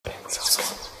This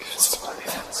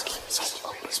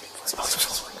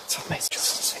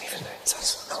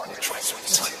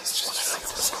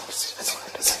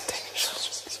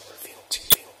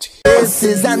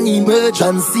is an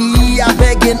emergency, I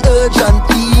beg an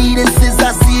urgently, this is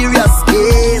a serious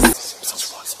case.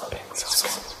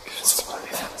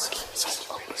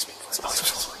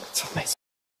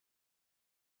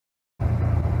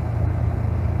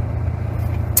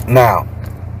 Now,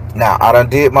 I done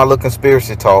did my little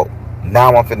conspiracy talk.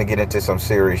 Now I'm finna get into some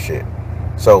serious shit.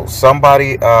 So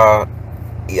somebody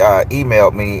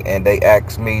emailed me and they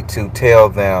asked me to tell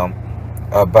them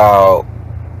about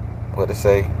what to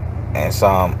say and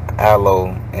some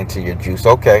aloe into your juice.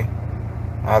 Okay,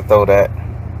 I'll throw that.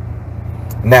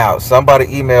 Now somebody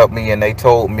emailed me and they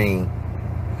told me,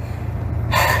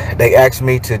 they asked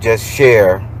me to just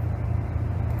share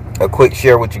a quick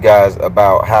share with you guys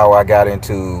about how I got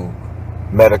into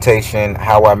meditation,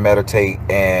 how I meditate,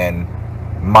 and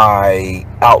my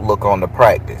outlook on the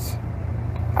practice.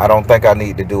 I don't think I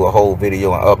need to do a whole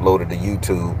video and upload it to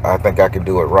YouTube. I think I can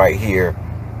do it right here,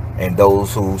 and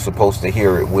those who supposed to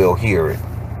hear it will hear it.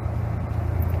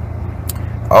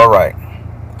 All right,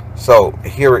 so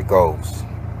here it goes.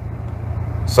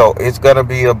 So it's gonna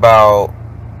be about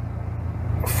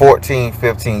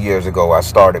 14-15 years ago I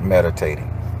started meditating.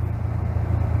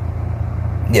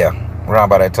 Yeah, around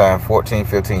by that time,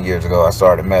 14-15 years ago, I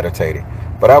started meditating.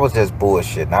 But I was just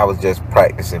bullshitting. I was just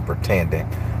practicing, pretending.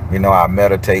 You know, I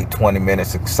meditate 20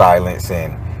 minutes of silence,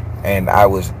 and I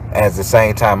was, at the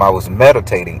same time I was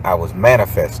meditating, I was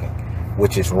manifesting,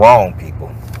 which is wrong,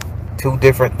 people. Two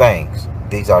different things.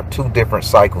 These are two different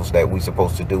cycles that we're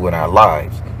supposed to do in our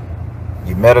lives.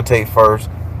 You meditate first,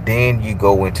 then you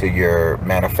go into your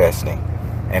manifesting.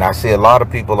 And I see a lot of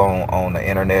people on the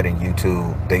internet and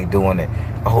YouTube, they doing it.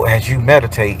 Oh, as you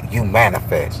meditate, you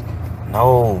manifest.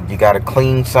 No, you got to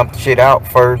clean some shit out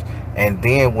first. And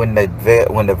then when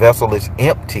the vessel is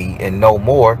empty and no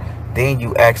more, then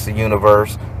you ask the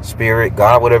universe, spirit,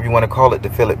 God, whatever you want to call it, to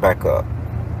fill it back up.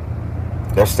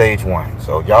 That's stage one.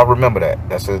 So y'all remember that.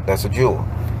 That's a jewel.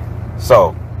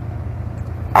 So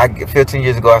 15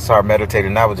 years ago, I started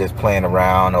meditating. I was just playing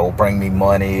around. Oh, bring me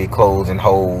money, clothes, and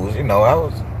hoes. You know, I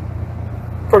was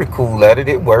pretty cool at it.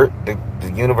 It worked. The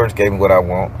universe gave me what I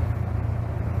want.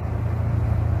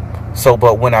 So,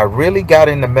 but when I really got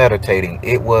into meditating,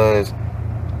 it was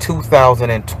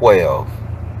 2012.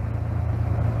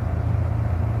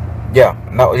 Yeah.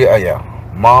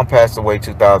 Mom passed away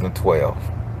 2012.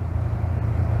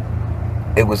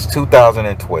 It was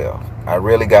 2012. I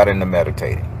really got into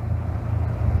meditating.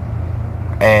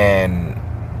 And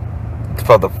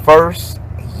for the first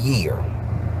year,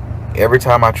 every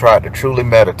time I tried to truly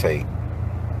meditate,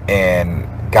 and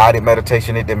guided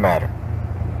meditation, it didn't matter.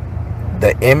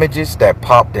 The images that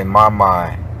popped in my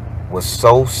mind was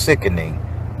so sickening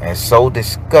and so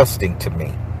disgusting to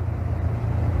me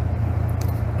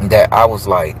that I was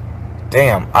like,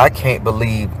 damn, I can't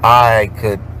believe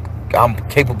I'm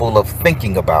capable of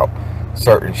thinking about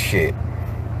certain shit.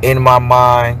 In my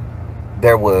mind,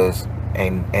 there was,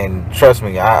 and trust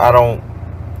me, I'm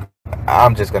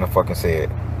just gonna fucking say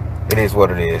it. It is what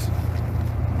it is.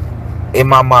 In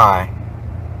my mind,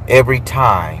 every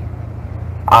time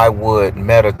I would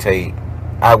meditate,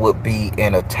 I would be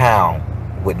in a town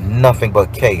with nothing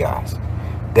but chaos.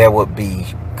 There would be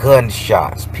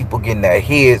gunshots, people getting their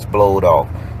heads blown off,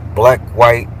 black,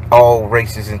 white, all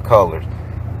races and colors.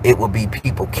 It would be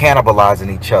people cannibalizing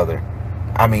each other.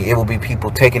 I mean, it would be people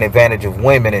taking advantage of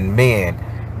women and men,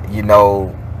 you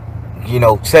know,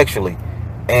 sexually.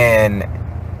 And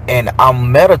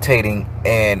I'm meditating,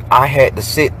 and I had to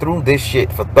sit through this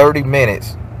shit for 30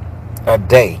 minutes a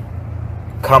day,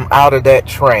 come out of that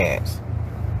trance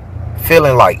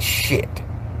feeling like shit.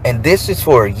 And this is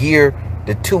for a year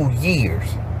to 2 years,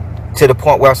 to the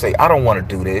point where I say, I don't want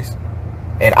to do this.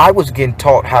 And I was getting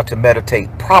taught how to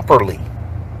meditate properly,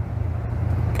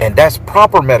 and that's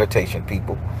proper meditation,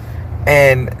 people.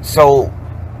 And so,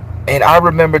 and I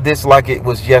remember this like it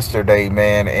was yesterday,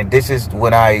 man. And this is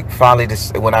when I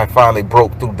finally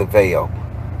broke through the veil.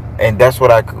 And that's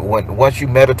what once you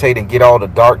meditate and get all the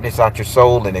darkness out your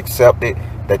soul and accept it,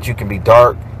 that you can be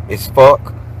dark as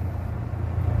fuck.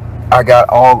 I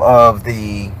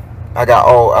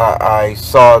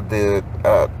saw the,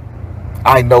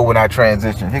 I know when I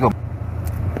transitioned. Here go.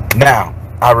 Now,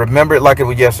 I remember it like it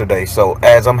was yesterday. So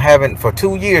as I'm having for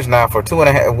 2 years now, for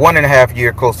 1.5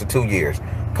 years, close to 2 years,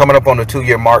 coming up on the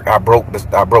 2-year mark, I broke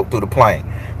through the plane.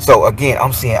 So again,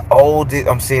 I'm seeing all this.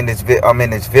 I'm in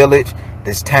this village,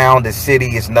 this town, this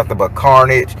city is nothing but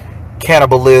carnage,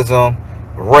 cannibalism,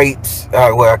 rapes.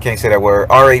 Well, I can't say that word.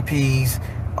 RAPs,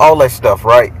 all that stuff,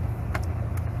 right?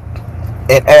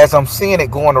 And as I'm seeing it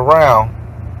going around,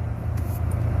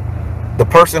 the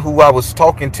person who I was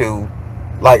talking to,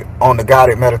 like on the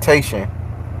guided meditation,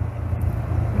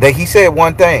 he said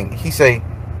one thing. He said,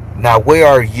 now where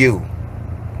are you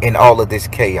in all of this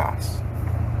chaos?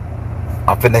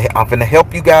 I'm finna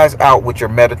help you guys out with your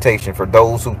meditation for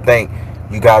those who think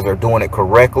you guys are doing it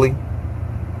correctly.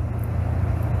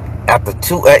 After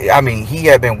he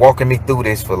had been walking me through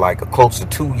this for like close to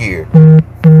 2 years.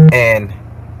 And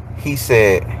he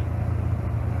said,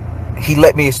 he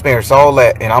let me experience all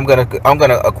that, and I'm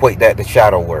gonna equate that to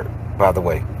shadow work, by the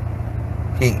way.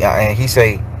 He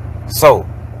say, so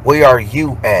where are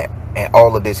you at in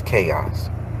all of this chaos?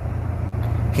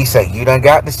 He said, you done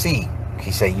got to see.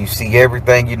 He said, you see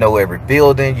everything. You know every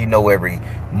building. You know every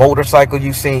motorcycle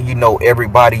you seen. You know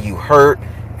everybody you hurt.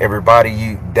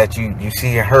 Everybody that you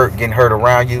see getting hurt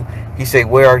around you. He said,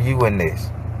 where are you in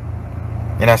this?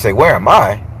 And I say, where am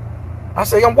I? I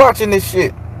say, I'm watching this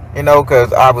shit. You know,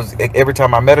 because every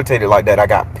time I meditated like that, I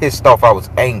got pissed off. I was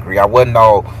angry. I wasn't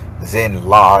all Zen,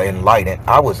 La, enlightened.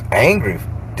 I was angry,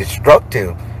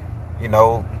 destructive, you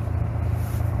know.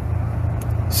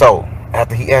 So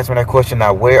after he asked me that question,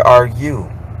 now where are you?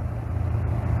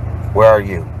 Where are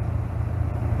you?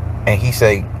 And he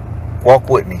say, walk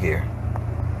with me here.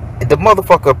 The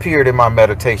motherfucker appeared in my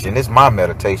meditation. It's my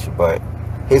meditation, but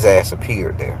his ass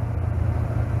appeared there.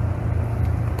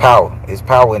 Power. It's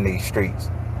power in these streets.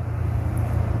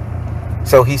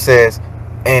 So he says,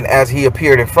 and as he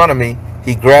appeared in front of me,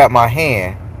 he grabbed my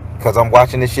hand, because I'm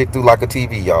watching this shit through like a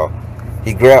TV, y'all.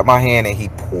 He grabbed my hand and he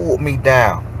pulled me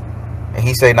down. And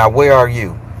he said, now where are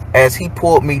you? As he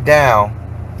pulled me down,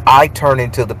 I turned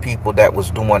into the people that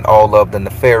was doing all of the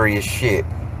nefarious shit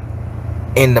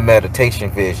in the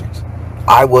meditation visions.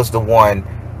 I was the one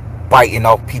biting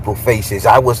off people's faces.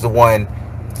 I was the one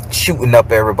shooting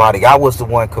up everybody. I was the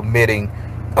one committing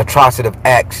atrocitive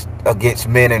acts against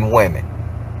men and women.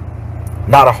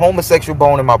 Not a homosexual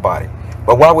bone in my body.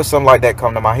 But why would something like that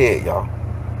come to my head, y'all?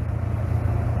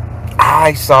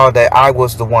 I saw that I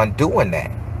was the one doing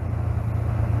that.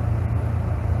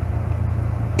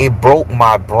 It broke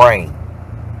my brain.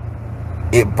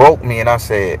 It broke me, and I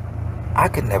said, I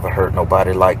could never hurt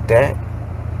nobody like that.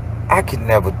 I could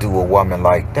never do a woman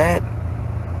like that.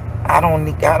 I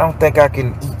don't think I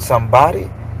can eat somebody.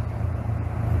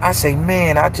 I say,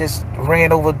 man, I just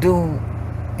ran over dude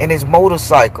in his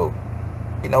motorcycle.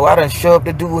 You know, I done shoved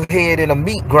the dude's head in a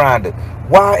meat grinder.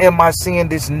 Why am I seeing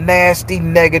this nasty,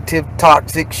 negative,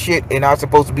 toxic shit, and I'm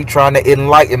supposed to be trying to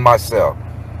enlighten myself?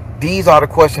 These are the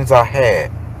questions I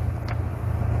had.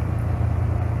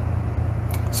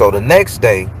 So the next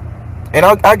day, and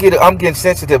I'm getting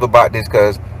sensitive about this,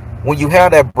 because when you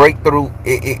have that breakthrough,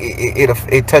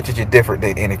 it touches you different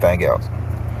than anything else.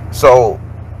 So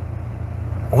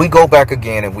we go back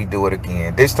again and we do it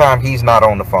again. This time he's not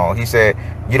on the phone. He said,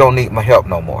 you don't need my help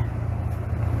no more.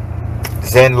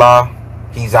 Zen La,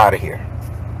 he's out of here.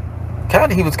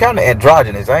 He was kind of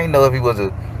androgynous. I didn't know if he was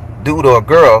a dude or a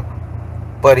girl,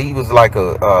 but he was like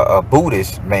a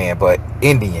Buddhist man, but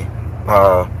Indian.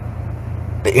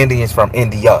 The Indians from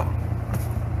India.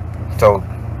 So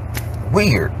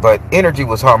weird, but energy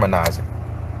was harmonizing.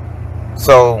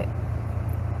 So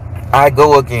I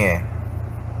go again.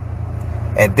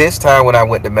 And this time when I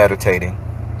went to meditating,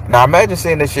 now imagine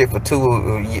seeing this shit for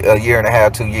a year and a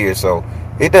half, 2 years. So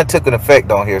it done took an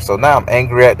effect on here. So now I'm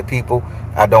angry at the people.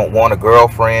 I don't want a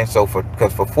girlfriend. So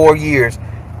because for 4 years,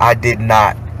 I did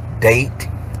not date.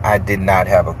 I did not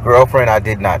have a girlfriend. I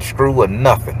did not screw or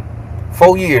nothing.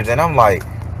 4 years. And I'm like,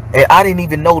 and I didn't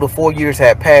even know the 4 years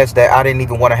had passed that I didn't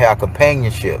even want to have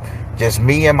companionship. Just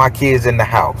me and my kids in the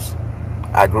house.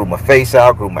 I grew my face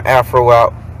out, grew my afro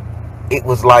out. It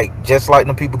was like, just like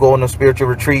them people go on those spiritual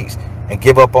retreats and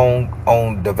give up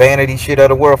on the vanity shit of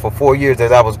the world for 4 years.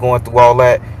 As I was going through all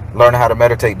that, learning how to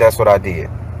meditate, that's what I did.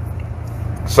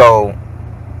 So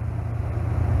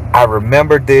I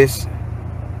remembered this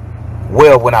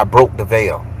well when I broke the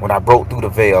veil, when I broke through the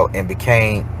veil and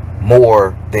became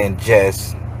more than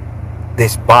just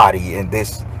this body and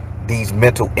these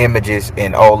mental images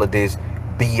and all of this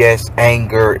BS,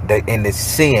 anger, and this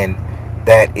sin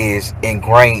that is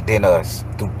ingrained in us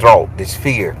through thought, this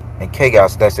fear and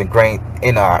chaos that's ingrained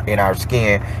in our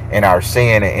skin, in our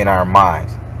sin, and in our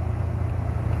minds.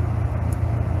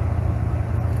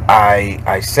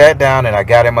 I sat down and I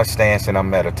got in my stance and I'm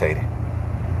meditating.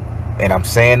 And I'm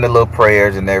saying the little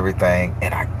prayers and everything,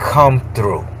 and I come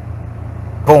through.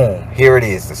 Boom, here it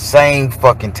is, the same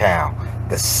fucking town,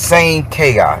 the same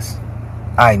chaos.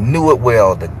 I knew it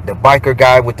well. The biker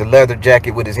guy with the leather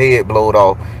jacket with his head blowed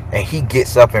off, and he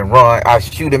gets up and run. I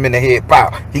shoot him in the head,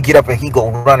 pow. He get up and he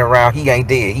go run around. He ain't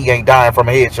dead. He ain't dying from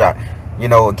a headshot. You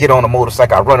know, get on a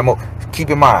motorcycle. I run him over. Keep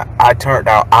in mind, I turned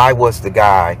out I was the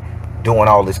guy doing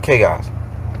all this chaos.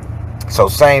 So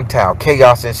same town,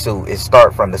 chaos ensued. It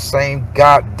start from the same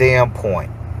goddamn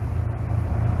point.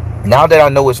 Now that I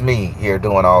know it's me here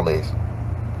doing all this,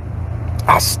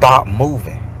 I stop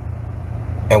moving.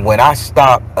 And when I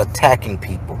stop attacking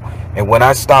people, and when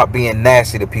I stop being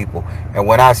nasty to people, and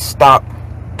when I stop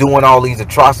doing all these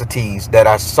atrocities that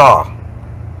I saw,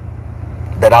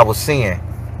 that I was seeing,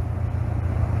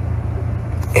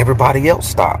 everybody else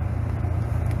stopped.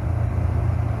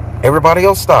 Everybody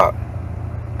else stopped.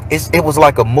 It was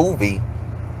like a movie,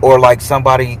 or like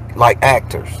somebody, like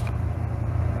actors.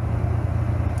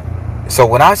 So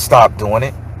when I stopped doing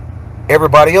it,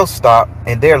 everybody else stopped,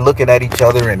 and they're looking at each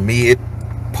other in mid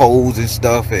pose and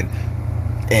stuff,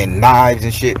 and knives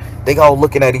and shit. They all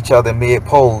looking at each other mid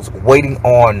pose, waiting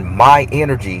on my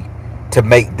energy to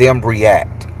make them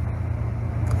react.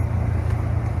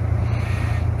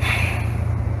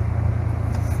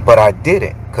 But I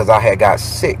didn't, because I had got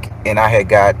sick, and I had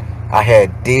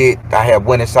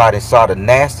went inside and saw the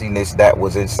nastiness that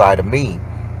was inside of me.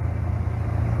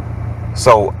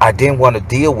 So I didn't want to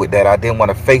deal with that. I didn't want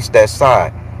to face that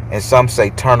side. And some say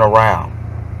turn around.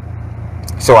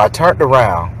 So I turned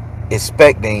around,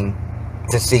 expecting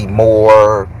to see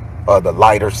more of the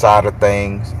lighter side of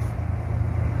things.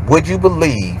 Would you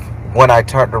believe, when I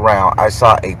turned around, I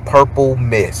saw a purple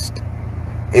mist.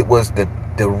 It was the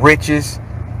richest,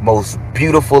 most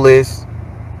beautifulest,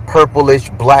 purplish,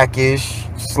 blackish,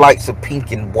 slights of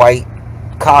pink and white,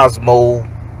 cosmo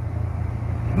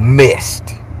mist.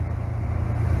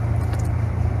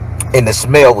 And the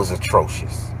smell was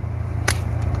atrocious.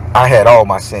 I had all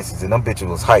my senses, and them bitches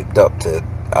was hyped up to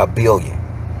 1 billion.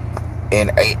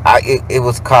 And it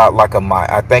was called like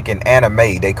I think in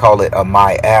anime they call it a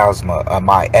miasma.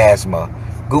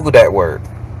 Google that word.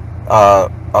 A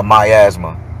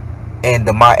miasma. And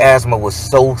the miasma was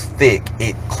so thick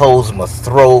it closed my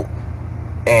throat,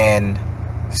 and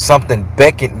something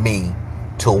beckoned me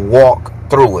to walk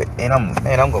through it. And I'm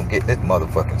gonna get this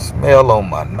motherfucking smell on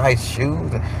my nice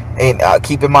shoes. And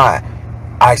keep in mind,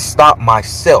 I stopped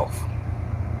myself.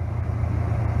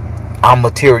 I'm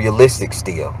materialistic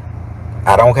still.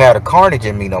 I don't have the carnage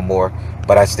in me no more,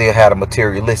 but I still had a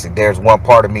materialistic. There's one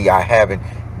part of me I haven't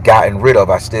gotten rid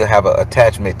of. I still have an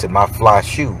attachment to my fly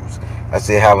shoes. I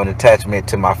still have an attachment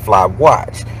to my fly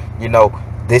watch. You know,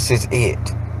 this is it.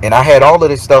 And I had all of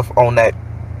this stuff on that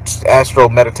astro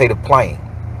meditative plane.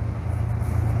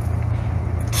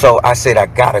 So I said, I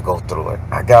gotta go through it.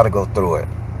 I gotta go through it.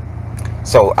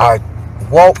 So I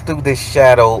walked through this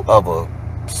shadow of a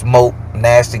smoke,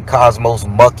 nasty cosmos,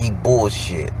 mucky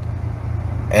bullshit.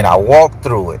 And I walked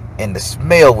through it, and the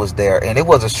smell was there, and it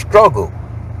was a struggle.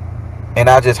 And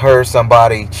I just heard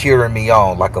somebody cheering me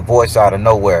on, like a voice out of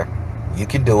nowhere. You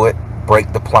can do it.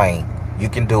 Break the plane. You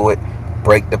can do it.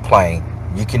 Break the plane.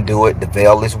 You can do it. The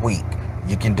veil is weak.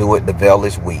 You can do it. The veil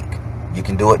is weak. You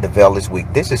can do it. The veil is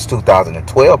weak. This is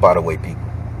 2012, by the way, people.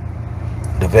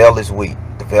 The veil is weak.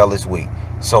 The veil is weak.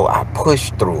 So I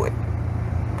pushed through it.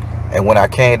 And when I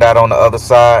came out on the other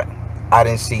side, I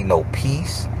didn't see no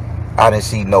peace. I didn't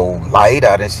see no light.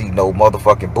 I didn't see no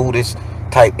motherfucking Buddhist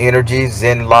type energy,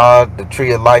 Zen law, the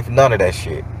tree of life, none of that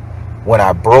shit. When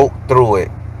I broke through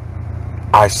it,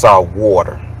 I saw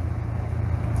water.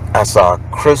 I saw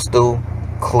crystal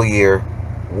clear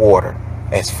water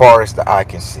as far as the eye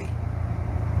can see.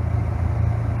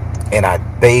 And I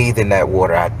bathed in that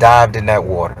water. I dived in that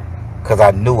water because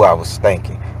I knew I was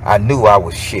stinking. I knew I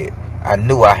was shit. I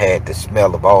knew I had the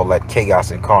smell of all that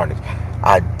chaos and carnage.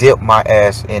 I dipped my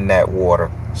ass in that water,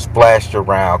 splashed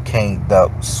around, came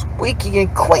up squeaky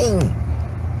and clean.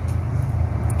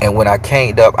 And when I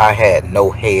came up, I had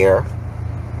no hair,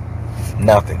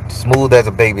 nothing. Smooth as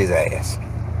a baby's ass.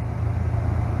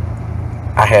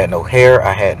 I had no hair,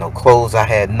 I had no clothes, I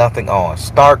had nothing on.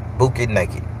 Stark, bucket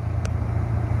naked.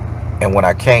 And when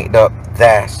I came up,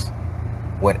 that's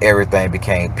when everything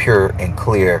became pure and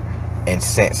clear in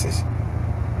senses.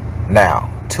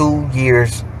 Now, 2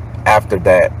 years after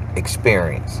that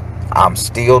experience, I'm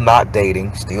still not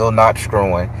dating, still not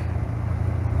screwing.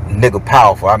 Nigga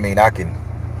powerful. I mean, I can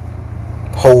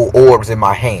hold orbs in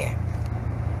my hand.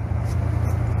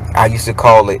 I used to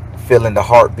call it feeling the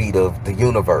heartbeat of the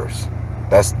universe.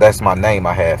 That's my name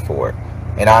I had for it.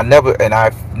 And I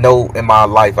know in my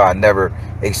life I never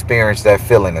experienced that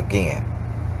feeling again.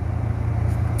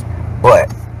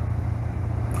 But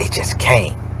it just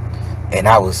came. And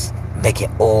I was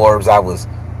making orbs. I was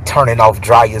turning off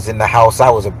dryers in the house. I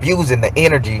was abusing the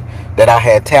energy that I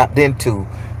had tapped into.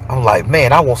 I'm like,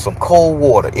 man, I want some cold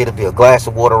water. It'll be a glass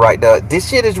of water right there. This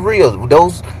shit is real.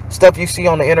 Those stuff you see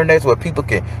on the internet where people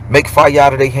can make fire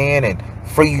out of their hand and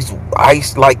freeze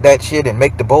ice like that shit and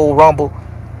make the bowl rumble.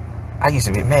 I used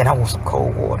to be, man, I want some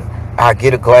cold water. I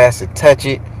get a glass and touch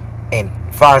it, and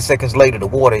 5 seconds later the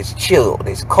water is chilled,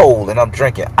 it's cold, and I'm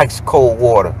drinking ice cold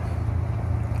water.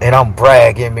 And I'm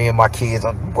bragging, me and my kids,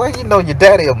 well, you know your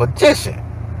daddy a magician.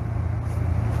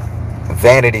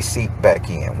 Vanity seep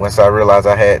back in. Once I realized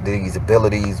I had these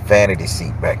abilities, vanity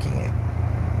seep back in.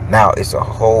 Now it's a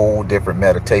whole different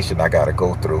meditation I got to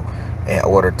go through in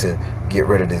order to get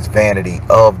rid of this vanity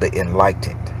of the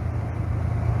enlightened.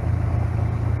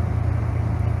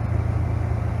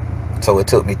 So it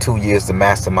took me 2 years to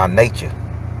master my nature.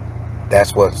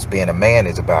 That's what being a man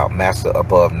is about, master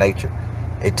above nature.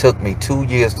 It took me 2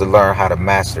 years to learn how to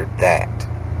master that.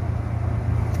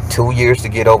 2 years to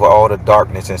get over all the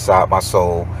darkness inside my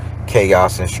soul,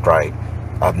 chaos and strife.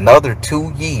 Another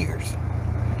 2 years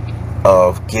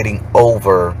of getting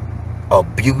over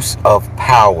abuse of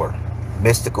power,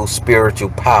 mystical spiritual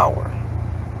power.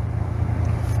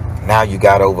 Now you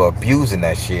got over abusing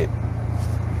that shit.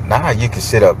 Now you can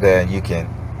sit up there and you can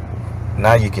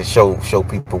show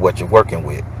people what you're working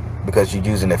with, because you're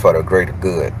using it for the greater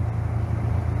good.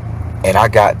 And I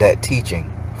got that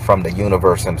teaching from the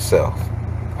universe himself,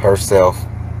 herself,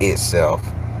 itself,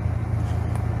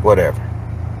 whatever.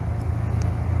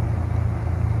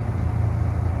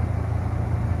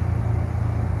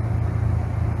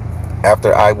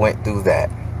 After I went through that,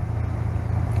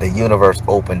 the universe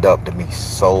opened up to me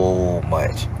so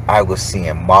much. I was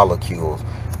seeing molecules.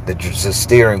 The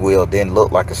steering wheel didn't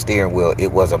look like a steering wheel.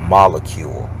 It was a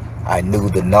molecule. I knew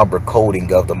the number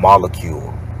coding of the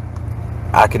molecule.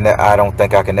 I don't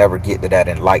think I can ever get to that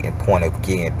enlightened point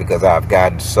again, because I've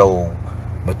gotten so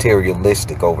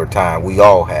materialistic over time. We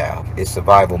all have. It's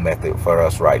survival method for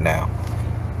us right now.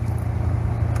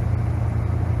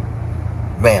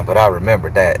 Man, but I remember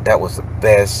that. That was the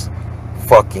best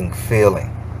fucking feeling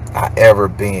I ever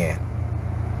been.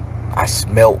 I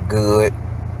smelled good.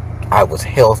 I was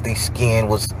healthy. Skin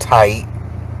was tight.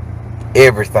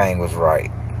 Everything was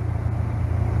right.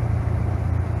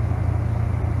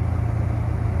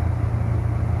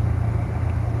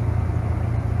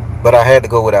 But I had to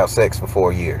go without sex for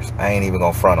 4 years. I ain't even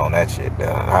gonna front on that shit.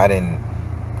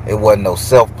 It wasn't no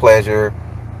self-pleasure.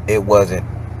 It wasn't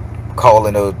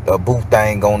calling a boo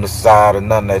thing on the side or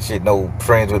none of that shit. No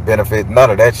friends with benefits, none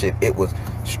of that shit. It was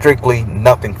strictly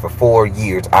nothing for 4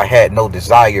 years. I had no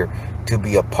desire to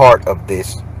be a part of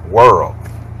this world.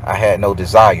 I had no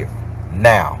desire.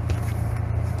 Now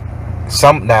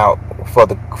for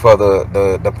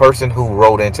the person who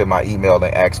wrote into my email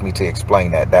and asked me to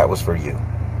explain that was for you.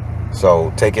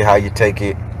 So take it how you take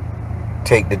it.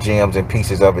 Take the gems and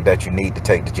pieces of it that you need to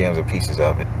take the gems and pieces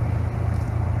of it.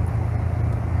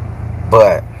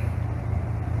 But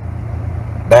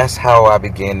that's how I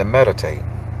began to meditate.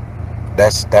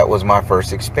 That was my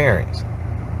first experience.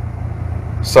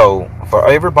 So for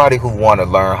everybody who want to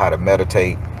learn how to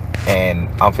meditate, and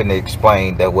I'm finna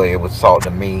explain that way it was taught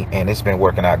to me, and it's been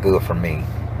working out good for me.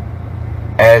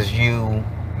 As you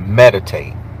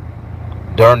meditate,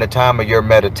 during the time of your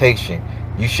meditation,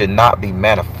 you should not be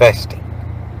manifesting.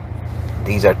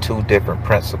 These are two different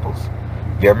principles.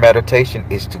 Your meditation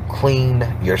is to clean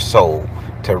your soul,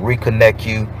 to reconnect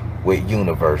you with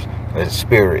universe, the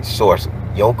spirit, source.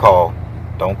 Your call,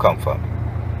 don't come for me.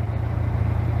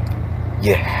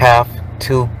 You have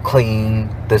to clean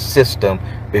the system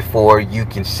before you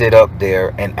can sit up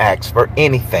there and ask for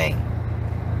anything.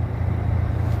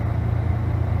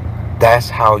 That's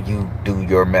how you do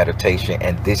your meditation,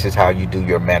 and this is how you do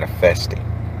your manifesting.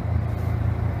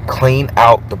 Clean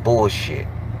out the bullshit.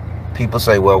 People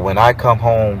say, well, when I come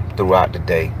home throughout the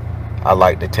day, I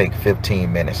like to take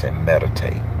 15 minutes and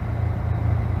meditate.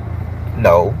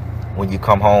 No. When you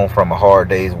come home from a hard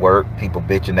day's work, people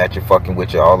bitching at you, fucking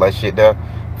with you, all that shit there,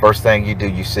 first thing you do,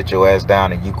 you sit your ass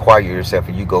down and you quiet yourself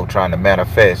and you go trying to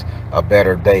manifest a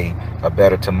better day, a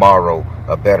better tomorrow,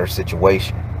 a better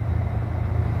situation.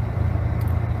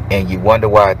 And you wonder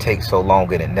why it takes so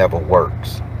long and it never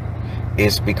works.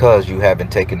 It's because you haven't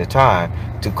taken the time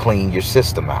to clean your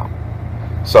system out.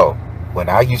 So when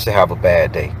I used to have a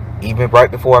bad day, even right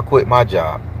before I quit my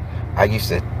job, I used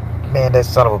to, man, that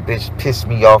son of a bitch pissed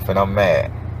me off and I'm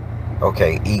mad.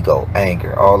 Okay, ego,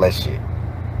 anger, all that shit.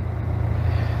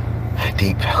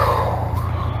 Deep.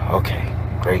 Okay,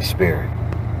 great spirit.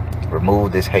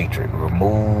 Remove this hatred.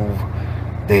 Remove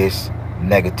this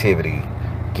negativity.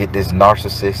 get this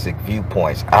narcissistic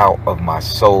viewpoints out of my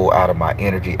soul, out of my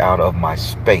energy, out of my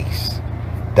space.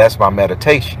 That's my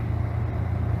meditation.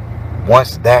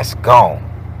 Once that's gone,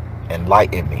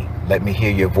 enlighten me. Let me hear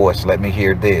your voice. Let me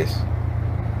hear this.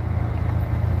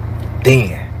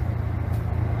 Then,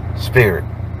 Spirit,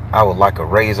 I would like a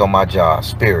raise on my job.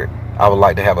 Spirit, I would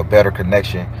like to have a better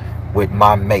connection with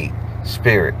my mate.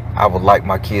 Spirit, I would like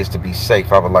my kids to be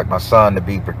safe. I would like my son to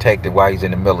be protected while he's in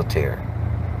the military.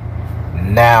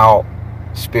 Now,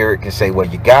 Spirit can say, well,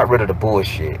 you got rid of the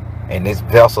bullshit, and this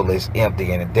vessel is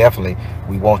empty, and definitely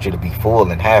we want you to be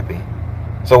full and happy.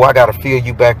 So I got to fill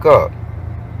you back up.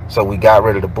 So we got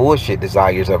rid of the bullshit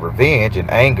desires of revenge and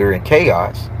anger and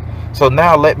chaos. So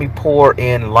now let me pour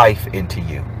in life into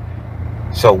you.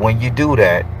 So when you do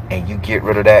that and you get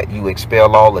rid of that, you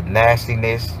expel all the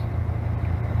nastiness.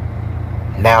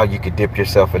 Now you can dip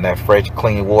yourself in that fresh,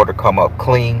 clean water, come up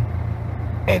clean.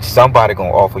 And somebody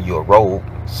gonna offer you a robe.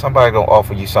 Somebody gonna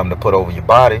offer you something to put over your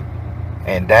body.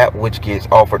 And that which gets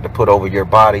offered to put over your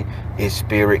body is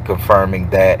Spirit confirming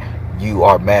that you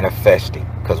are manifesting.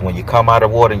 Because when you come out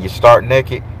of water and you start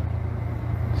naked,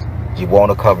 you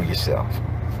want to cover yourself.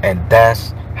 And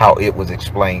that's how it was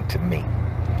explained to me.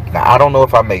 Now, I don't know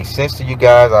if I made sense to you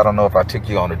guys. I don't know if I took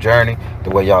you on a journey the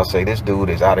way y'all say this dude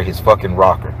is out of his fucking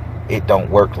rocker. It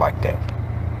don't work like that.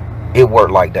 It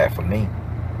worked like that for me.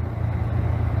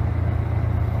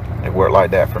 It worked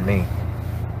like that for me.